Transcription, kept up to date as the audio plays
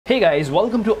Hey guys,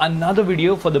 welcome to another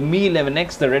video for the Mi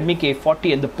 11X, the Redmi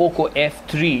K40 and the Poco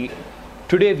F3.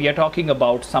 Today we are talking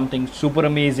about something super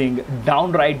amazing,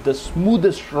 downright the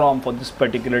smoothest ROM for this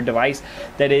particular device,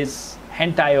 that is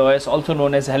Hentai OS, also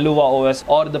known as Helluva OS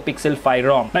or the Pixel 5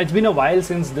 ROM. Now it's been a while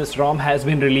since this ROM has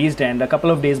been released, and a couple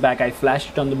of days back I flashed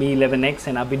it on the Mi 11X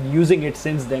and I've been using it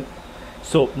since then.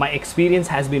 So my experience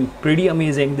has been pretty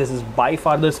amazing. This is by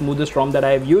far the smoothest ROM that I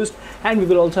have used, and we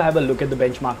will also have a look at the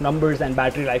benchmark numbers and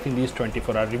battery life in these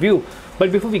 24-hour review.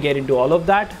 But before we get into all of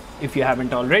that, if you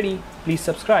haven't already, please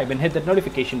subscribe and hit that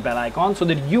notification bell icon so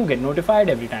that you get notified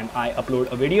every time I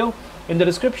upload a video. In the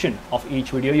description of each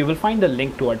video, you will find a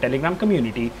link to our Telegram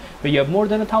community where you have more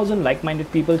than 1,000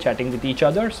 like-minded people chatting with each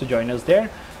other, so join us there.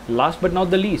 Last but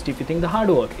not the least, if you think the hard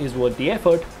work is worth the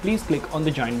effort, please click on the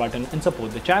join button and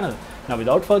support the channel. Now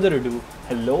without further ado,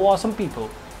 hello awesome people,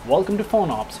 welcome to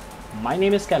PhoneOps. My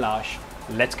name is Kailash.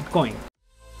 Let's get going.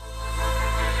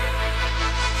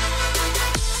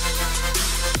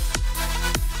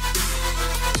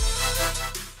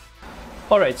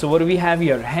 Alright, so what do we have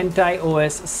here? Hentai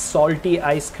OS, Salty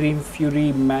Ice Cream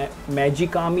Fury,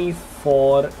 Magikami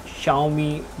for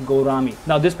Xiaomi Gourami.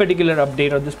 Now this particular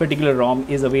update or this particular ROM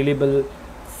is available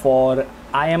for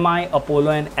IMI,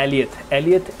 Apollo and Elliot.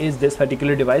 Elliot is this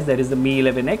particular device, that is the Mi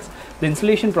 11X. The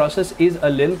installation process is a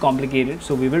little complicated,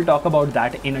 so we will talk about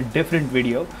that in a different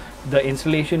video. The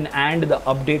installation and the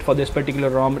update for this particular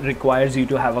ROM requires you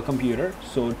to have a computer,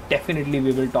 so definitely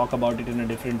we will talk about it in a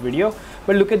different video.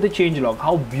 But look at the changelog,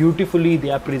 how beautifully they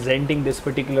are presenting this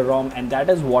particular ROM, and that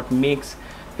is what makes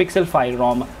Pixel 5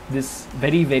 ROM this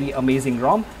very amazing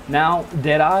ROM. Now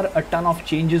there are a ton of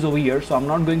changes over here, so I'm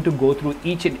not going to go through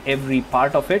each and every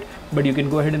part of it, but you can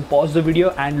go ahead and pause the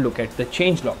video and look at the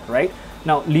changelog. Right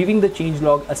now, leaving the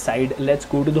changelog aside, let's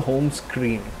go to the home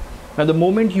screen. Now the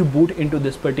moment you boot into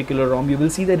this particular ROM, you will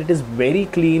see that it is very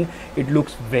clean. It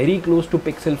looks very close to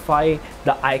Pixel 5.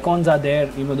 The icons are there.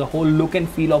 You know, the whole look and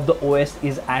feel of the OS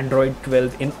is Android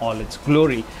 12 in all its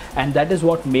glory. And that is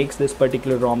what makes this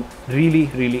particular ROM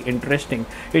really interesting.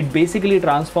 It basically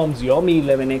transforms your Mi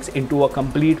 11X into a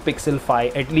complete Pixel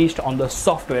 5, at least on the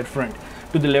software front.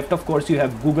 To the left, of course, you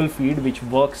have Google Feed, which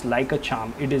works like a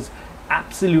charm. It is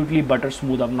absolutely butter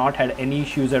smooth. I've not had any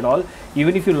issues at all.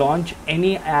 Even if you launch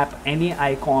any app, any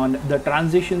icon, the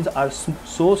transitions are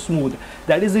so smooth.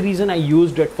 That is the reason I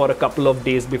used it for a couple of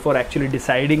days before actually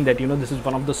deciding that, you know, this is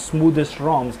one of the smoothest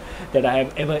ROMs that I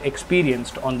have ever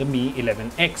experienced on the Mi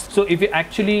 11X. So if you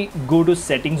actually go to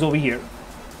settings over here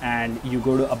and you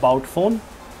go to about phone,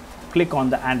 click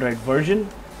on the Android version,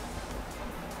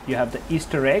 you have the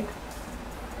Easter egg,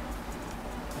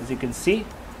 as you can see,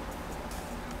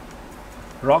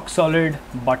 rock solid,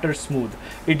 butter smooth.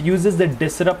 It uses the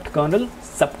disrupt kernel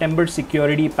September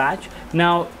security patch.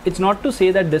 Now it's not to say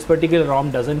that this particular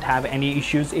ROM doesn't have any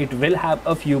issues. It will have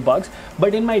a few bugs,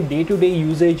 but in my day-to-day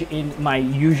usage, in my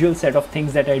usual set of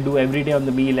things that I do every day on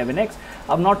the Mi 11X,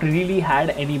 I've not really had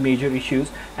any major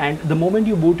issues. And the moment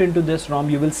you boot into this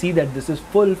ROM, you will see that this is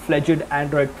full-fledged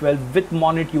Android 12 with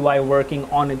Monet UI working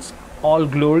on its all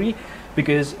glory,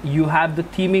 because you have the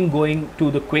theming going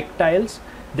to the quick tiles.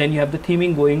 Then you have the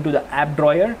theming going to the app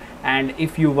drawer, and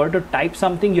if you were to type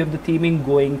something, you have the theming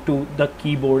going to the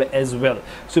keyboard as well.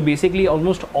 So basically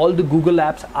almost all the Google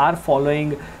apps are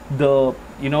following the,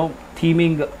 you know,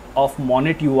 theming of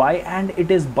Monet UI, and it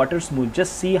is butter smooth.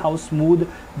 Just see how smooth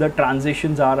the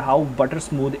transitions are, how butter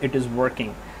smooth it is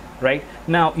working. Right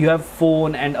now you have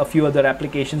phone and a few other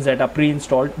applications that are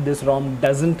pre-installed. This ROM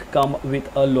doesn't come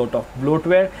with a lot of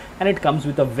bloatware, and it comes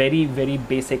with a very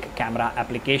basic camera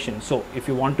application. So if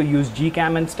you want to use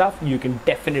Gcam and stuff, you can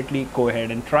definitely go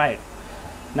ahead and try it.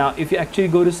 Now if you actually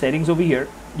go to settings over here,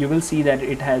 you will see that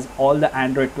it has all the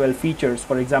Android 12 features.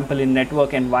 For example, in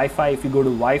network and Wi-Fi, if you go to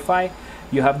Wi-Fi,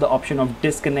 you have the option of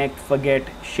disconnect, forget,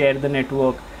 share the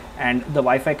network, and the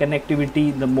Wi-Fi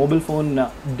connectivity. The mobile phone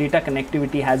data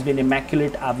connectivity has been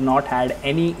immaculate. I've not had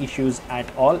any issues at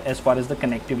all as far as the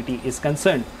connectivity is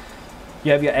concerned.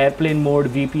 You have your airplane mode,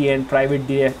 VPN, private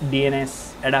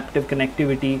DNS, adaptive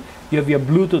connectivity. You have your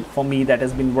Bluetooth for me that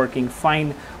has been working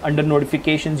fine. Under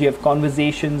notifications, you have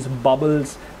conversations,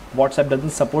 bubbles. WhatsApp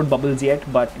doesn't support bubbles yet,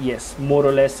 but yes, more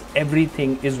or less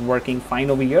everything is working fine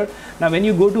over here. Now when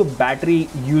you go to battery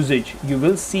usage, you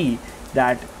will see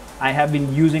that I have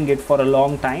been using it for a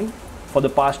long time, for the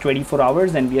past 24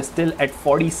 hours, and we are still at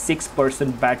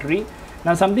 46% battery.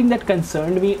 Now something that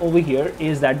concerned me over here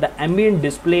is that the ambient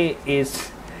display is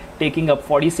taking up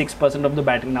 46% of the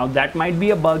battery. Now that might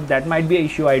be a bug, that might be an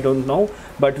issue, I don't know,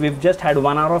 but we've just had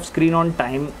 1 hour of screen on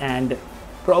time, and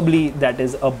Probably that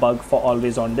is a bug for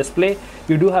always on display.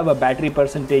 You do have a battery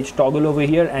percentage toggle over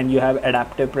here, and you have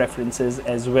adaptive preferences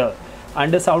as well.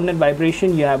 Under sound and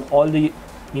vibration, you have all the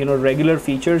regular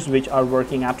features which are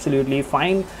working absolutely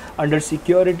fine. Under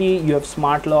security, you have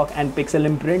smart lock and pixel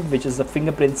imprint, which is the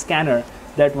fingerprint scanner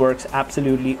that works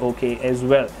absolutely okay as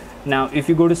well. Now if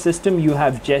you go to system, you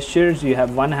have gestures, you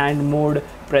have one hand mode,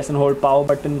 press and hold power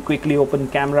button, quickly open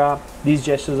camera. These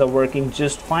gestures are working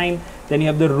just fine. Then you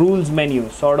have the rules menu,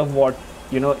 sort of what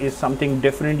is something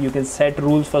different. You can set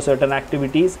rules for certain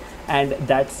activities, and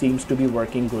that seems to be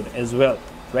working good as well.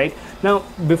 Right now,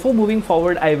 before moving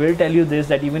forward, I will tell you this,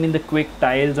 that even in the quick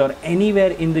tiles or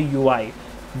anywhere in the UI,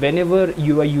 whenever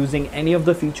you are using any of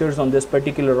the features on this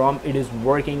particular ROM, it is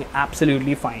working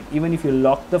absolutely fine. Even if you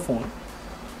lock the phone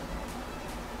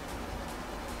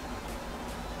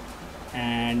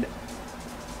and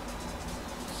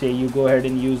say you go ahead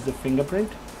and use the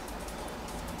fingerprint,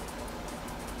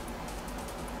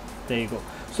 there you go.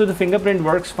 So the fingerprint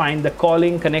works fine. The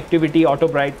calling, connectivity, auto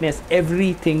brightness,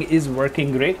 everything is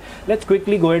working great. Let's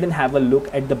quickly go ahead and have a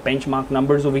look at the benchmark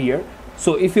numbers over here.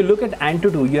 So if you look at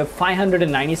Antutu, you have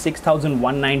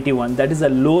 596,191. That is a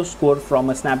low score from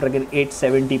a Snapdragon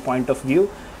 870 point of view.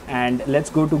 And let's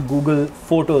go to Google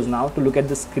Photos now to look at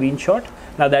the screenshot.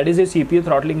 Now that is a CPU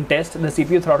throttling test. The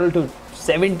CPU throttled to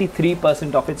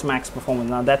 73% of its max performance.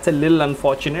 Now that's a little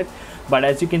unfortunate, but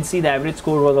as you can see, the average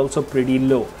score was also pretty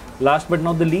low. Last but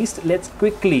not the least, let's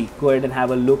quickly go ahead and have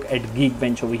a look at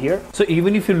Geekbench over here. So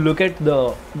even if you look at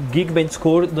the Geekbench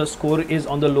score, the score is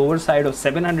on the lower side of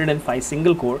 705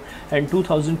 single core and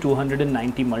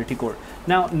 2290 multi-core.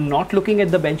 Now, not looking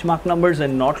at the benchmark numbers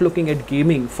and not looking at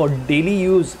gaming, for daily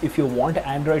use, if you want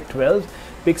Android 12,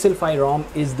 Pixel 5 ROM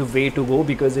is the way to go,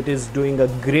 because it is doing a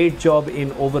great job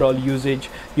in overall usage.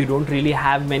 You don't really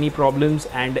have many problems,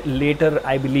 and later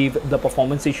I believe the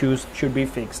performance issues should be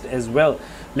fixed as well.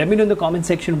 Let me know in the comment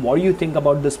section what you think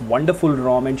about this wonderful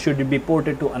ROM, and should it be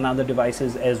ported to another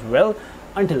devices as well.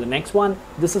 Until the next one,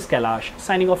 this is Kailash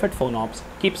signing off at PhoneOps.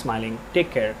 Keep smiling, take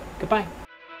care, goodbye.